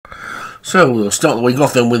So we'll start the week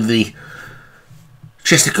off then with the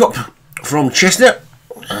Chester Cup from Chester,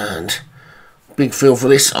 and big field for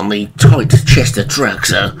this on the tight Chester track,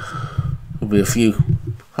 so there'll be a few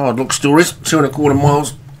hard luck stories. 2.25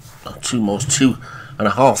 miles, 2 miles,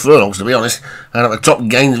 2.5 furlongs to be honest, and at the top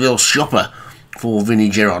Gainesville Shopper for Vinnie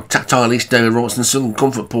Gerard, Tactile East, David Robertson, Southern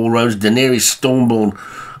Comfort, Paul Rhodes, Daenerys Stormborn,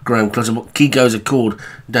 Graham Clutterbuck, Kiko's Accord,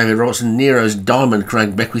 David Robertson, Nero's Diamond,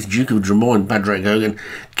 Craig Beckwith, Duke of Drummoyne, Padraig Hogan,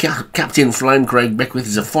 Captain Flame, Craig Beckwith,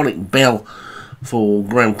 Zaphonic Bell for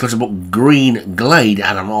Graham Clutterbuck, Green Glade,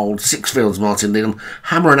 Adam Old, Sixfields, Martin Needham,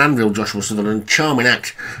 Hammer and Anvil, Joshua Sutherland, Charming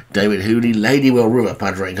Act, David Hooley, Ladywell River,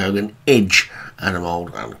 Padraig Hogan, Edge, Adam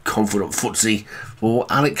Old, and Confident Footsie for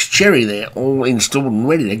Alex Cherry there, all installed and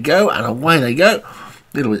ready to go, and away they go. A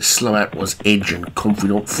little bit slow out was Edge and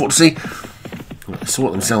Confident Footsie.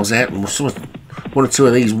 Sort themselves out, and one or two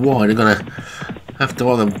of these wide are going to have to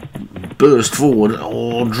either burst forward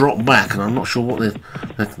or drop back, and I'm not sure what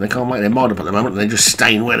they can't make their mind up at the moment. They're just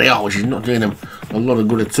staying where they are, which is not doing them a lot of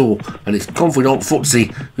good at all. And it's Confident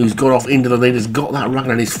Footsie who's got off into the lead, has got that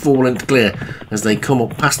run and is 4 lengths clear as they come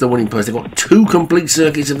up past the winning post. They've got 2 complete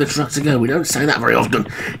circuits of the track to go. We don't say that very often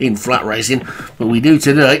in flat racing, but we do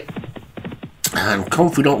today. And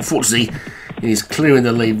Confident Footsie is clearing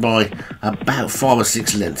the lead by about 5 or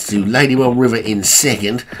 6 lengths to Ladywell River in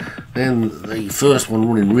second. Then the first one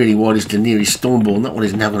running really wide is Daenerys Stormborn. That one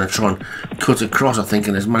is now going to try and cut across, I think,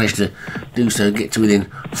 and has managed to do so, get to within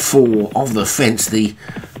 4 of the fence. The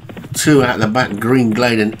 2 out the back, Green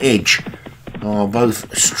Glade and Edge, are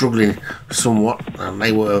both struggling somewhat, and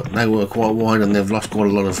they were quite wide, and they've lost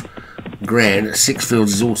quite a lot of ground. Sixfields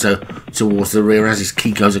is also towards the rear, as is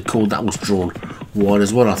Kiko's Accord. That was drawn wide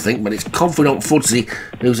as well, I think, but it's Confident Footsie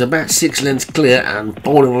who's about 6 lengths clear and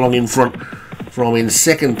bowling along in front from in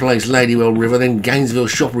second place Ladywell River. Then Gainesville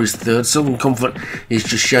Shopper is third, Southern Comfort is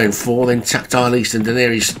just showing 4, then Tactile East and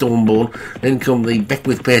Daenerys Stormborn. Then come the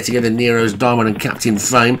Beckwith pair together, Nero's Diamond and Captain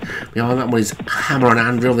Fame. Behind that one is Hammer and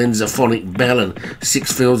Anvil, then Zaphonic Bell and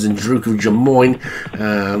Sixfields and Duke of Drummoyne,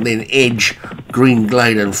 then Edge, Green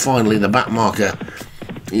Glade, and finally the back marker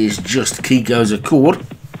is just Kiko's Accord.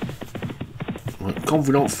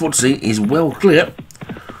 Confident Footsie is well clear,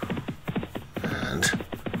 and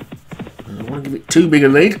I don't want to give it too big a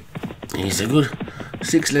lead. He's a good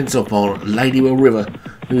 6 lengths up on Ladywell River,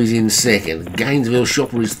 who is in second. Gainesville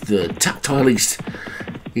Shopper is third, Tactile East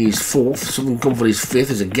is 4th, Southern Comfort is 5th.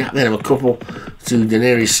 There's a gap there of a couple to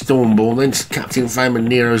Daenerys Stormborn, then Captain Fame and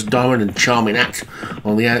Nero's Diamond and Charming Act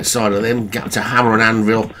on the outside of them. Gap to Hammer and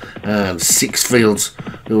Anvil and Sixfields,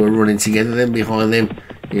 who are running together. Then behind them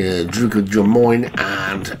Duke of Drummoyne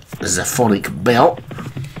and Zaphonic Bell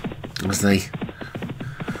as they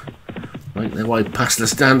make their way past the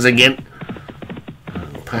stands again,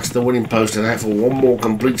 past the winning post, and out for one more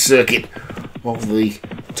complete circuit of the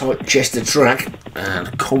tight Chester track.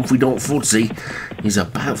 And Confident Footsie is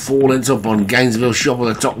about 4 lengths up on Gainesville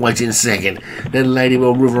Shopper, the top weight, in second. Then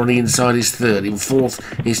Ladywell River on the inside is third. In fourth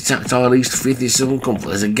is Tactile East, 5th is Southern Comfort.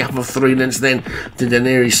 There's a gap of 3 lengths then to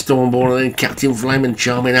Daenerys Stormborn, and then Captain Flame and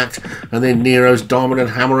Charming Act, and then Nero's Diamond and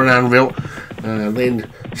Hammer and Anvil, and then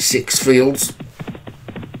Sixfields,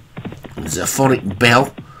 Zaphonic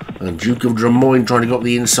Bell, and Duke of Drummoyne trying to go up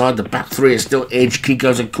the inside. The back 3 are still Edge,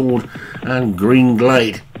 Kiko's Accord, and Green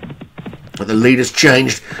Glade. But the lead has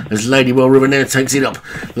changed as Ladywell River now takes it up.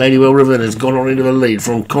 Ladywell River has gone on into the lead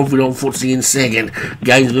from Confident Footsie in second.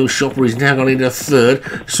 Gainesville Shopper is now gone into third.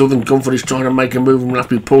 Southern Comfort is trying to make a move and will have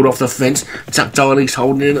to be pulled off the fence. Tactile East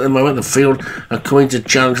holding in at the moment. The field are coming to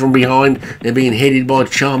challenge from behind. They're being headed by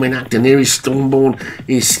Charming Act. Daenerys Stormborn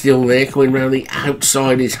is still there. Coming round the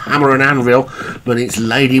outside is Hammer and Anvil, but it's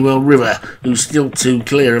Ladywell River who's still 2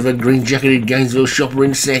 clear of a green jacketed Gainesville Shopper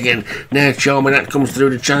in second. Now Charming Act comes through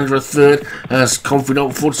to challenge for a third as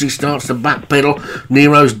Confident Footsie starts to backpedal.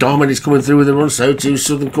 Nero's Diamond is coming through with a run, so too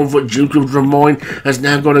Southern Comfort. Duke of Drummoyne has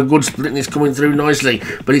now got a good split and is coming through nicely,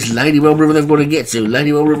 but it's Ladywell River they've got to get to.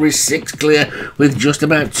 Ladywell River is 6 clear with just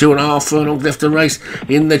about 2.5 furlongs left to race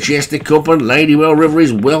in the Chester Cup, and Ladywell River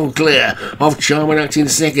is well clear of Charming Act in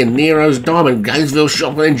second. Nero's Diamond, Gainesville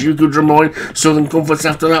Shopper, and Duke of Drummoyne. Southern Comfort's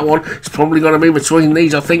after that one. It's probably going to be between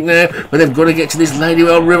these, I think, now, but they've got to get to this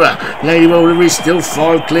Ladywell River. Ladywell River is still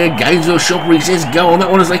 5 clear. Gainesville Shopper, he says go on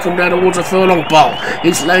that one as they come down towards a furlong pole.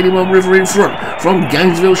 It's Ladywell River in front from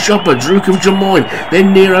Gainesville Shopper, Duke of Drummoyne,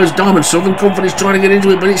 then Nero's Diamond. Southern Comfort is trying to get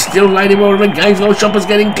into it, but it's still Ladywell River. Gainesville Shopper's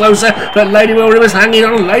getting closer, but Ladywell River's hanging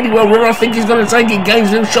on. Ladywell River, I think, he's going to take it.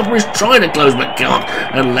 Gainesville Shopper is trying to close, but can't.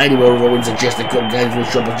 And Ladywell River wins the Chester Cup. Gainesville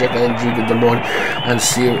Shopper, Jack, and Duke of Drummoyne, and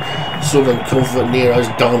Southern Comfort, Nero's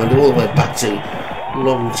Diamond, all the way back to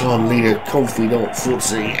long-time leader Confidant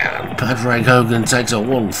Footsie, and Padraig Hogan takes a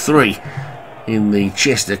 1-3 in the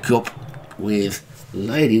Chester Cup with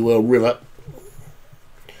Ladywell River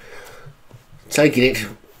taking it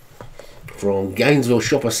from Gainesville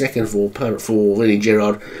Shopper second for Vinnie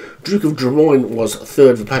Gerard. Duke of Drummoyne was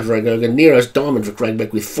third for Padraig Hogan. Nero's Diamond for Craig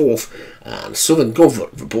Beck with fourth, and Southern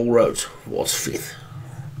Comfort for Paul Rhodes was fifth.